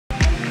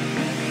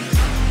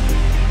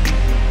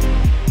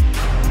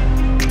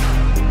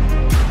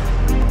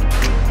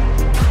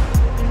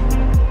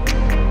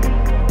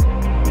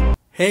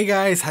Hey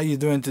guys, how you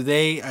doing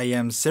today? I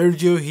am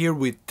Sergio here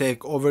with Tech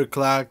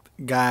Overclocked.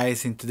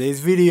 Guys, in today's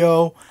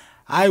video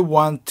I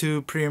want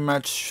to pretty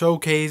much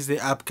showcase the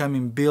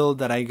upcoming build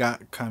that I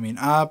got coming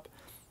up.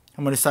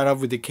 I'm going to start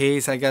off with the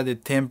case. I got the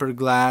tempered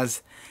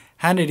glass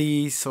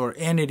entities or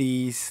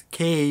entities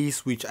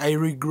case, which I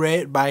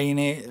regret buying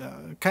it.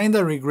 Kind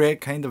of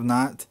regret, kind of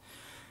not.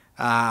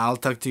 I'll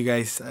talk to you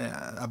guys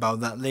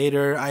about that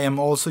later. I am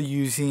also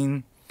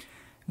using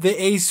the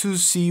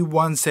Asus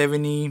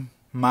Z170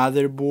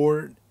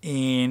 motherboard,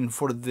 and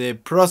for the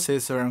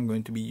processor I'm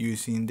going to be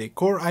using the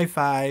Core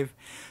i5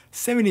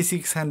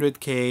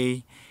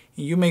 7600K.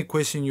 You may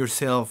question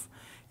yourself,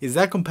 is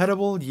that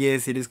compatible?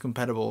 Yes, it is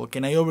compatible.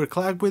 Can I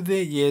overclock with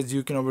it? Yes,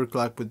 you can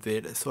overclock with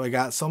it. So I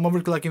got some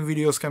overclocking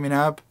videos coming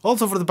up.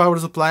 Also for the power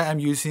supply, I'm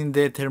using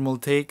the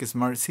Thermaltake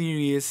Smart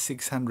Series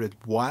 600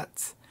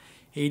 watts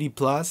 80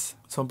 plus.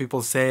 Some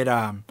people said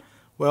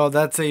well,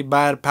 that's a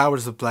bad power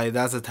supply,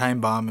 that's a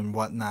time bomb and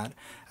whatnot.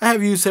 I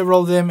have used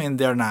several of them and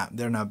they're not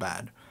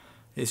bad.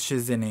 It's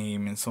just the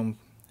name and some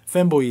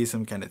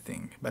fanboyism kind of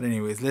thing. But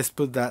anyways, let's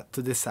put that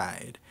to the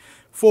side.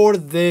 For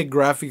the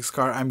graphics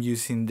card, I'm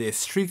using the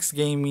Strix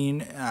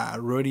Gaming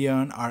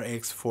Radeon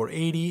RX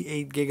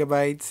 480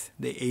 8GB,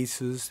 the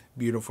Asus,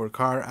 beautiful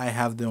card. I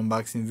have the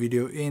unboxing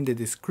video in the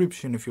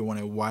description if you want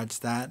to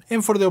watch that.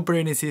 And for the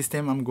operating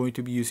system, I'm going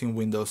to be using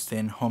Windows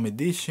 10 Home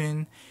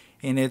Edition,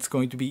 and it's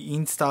going to be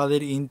installed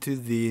into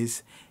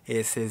this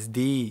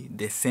SSD,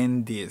 the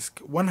SanDisk,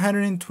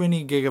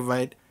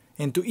 120GB.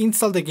 And to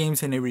install the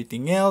games and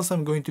everything else,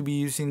 I'm going to be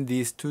using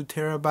this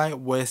 2TB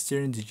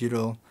Western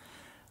Digital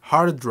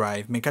hard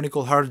drive,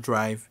 mechanical hard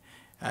drive.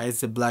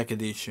 It's the black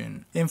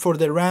edition. And for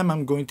the RAM,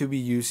 I'm going to be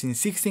using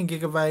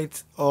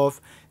 16GB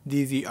of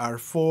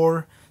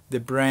DDR4. The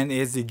brand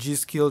is the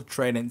G.Skill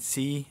Trident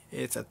C.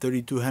 It's at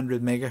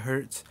 3200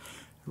 MHz.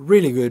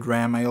 Really good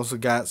RAM. I also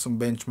got some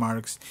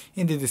benchmarks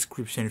in the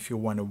description if you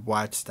want to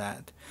watch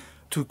that.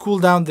 To cool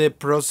down the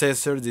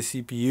processor, the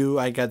CPU,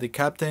 I got the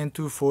Captain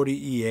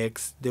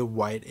 240EX, the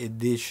white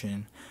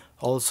edition.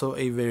 Also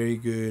a very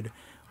good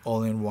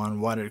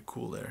all-in-one water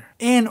cooler.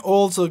 And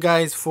also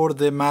guys, for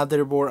the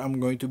motherboard, I'm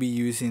going to be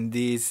using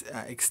these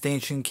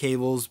extension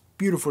cables,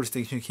 beautiful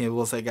extension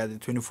cables. I got the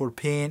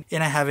 24-pin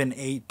and I have an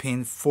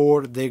 8-pin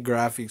for the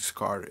graphics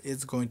card.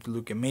 It's going to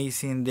look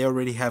amazing. They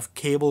already have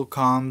cable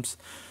comms.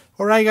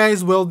 Alright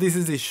guys, well, this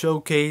is a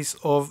showcase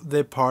of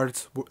the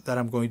parts that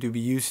I'm going to be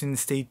using.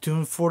 Stay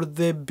tuned for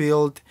the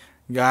build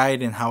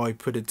guide and how I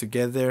put it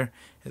together.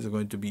 It's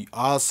going to be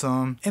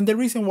awesome. And the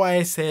reason why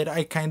I said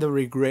I kind of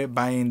regret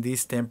buying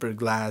this tempered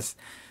glass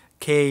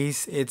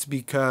case, it's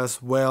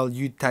because, well,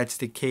 you touch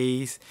the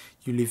case,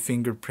 you leave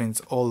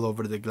fingerprints all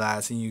over the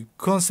glass and you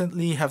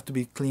constantly have to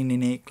be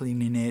cleaning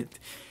it,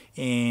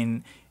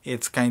 and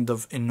it's kind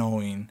of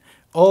annoying.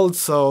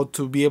 Also,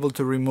 to be able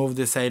to remove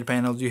the side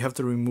panels, you have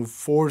to remove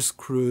 4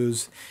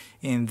 screws,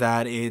 and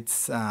that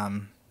it's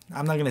I'm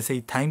not gonna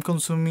say time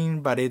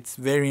consuming, but it's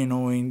very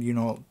annoying, you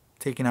know,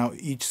 taking out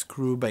each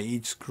screw by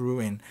each screw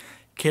and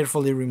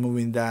carefully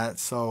removing that.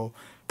 So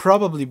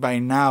probably by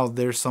now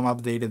there's some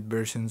updated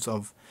versions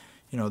of,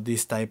 you know,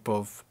 this type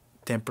of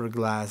tempered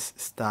glass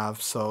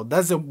stuff. So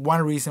that's the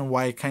one reason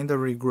why I kind of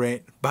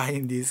regret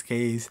buying this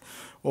case.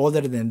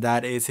 Other than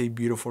that, it's a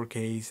beautiful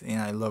case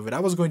and I love it. I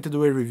was going to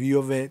do a review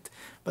of it,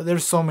 but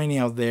there's so many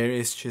out there,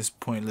 it's just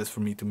pointless for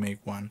me to make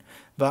one.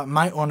 But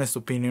my honest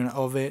opinion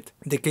of it,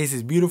 the case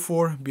is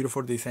beautiful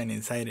design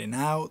inside and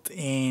out,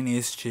 and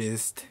it's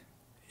just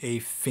a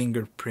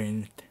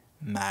fingerprint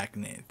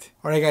magnet.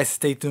 Alright guys,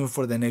 stay tuned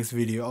for the next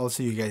video. I'll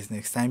see you guys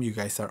next time. You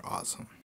guys are awesome.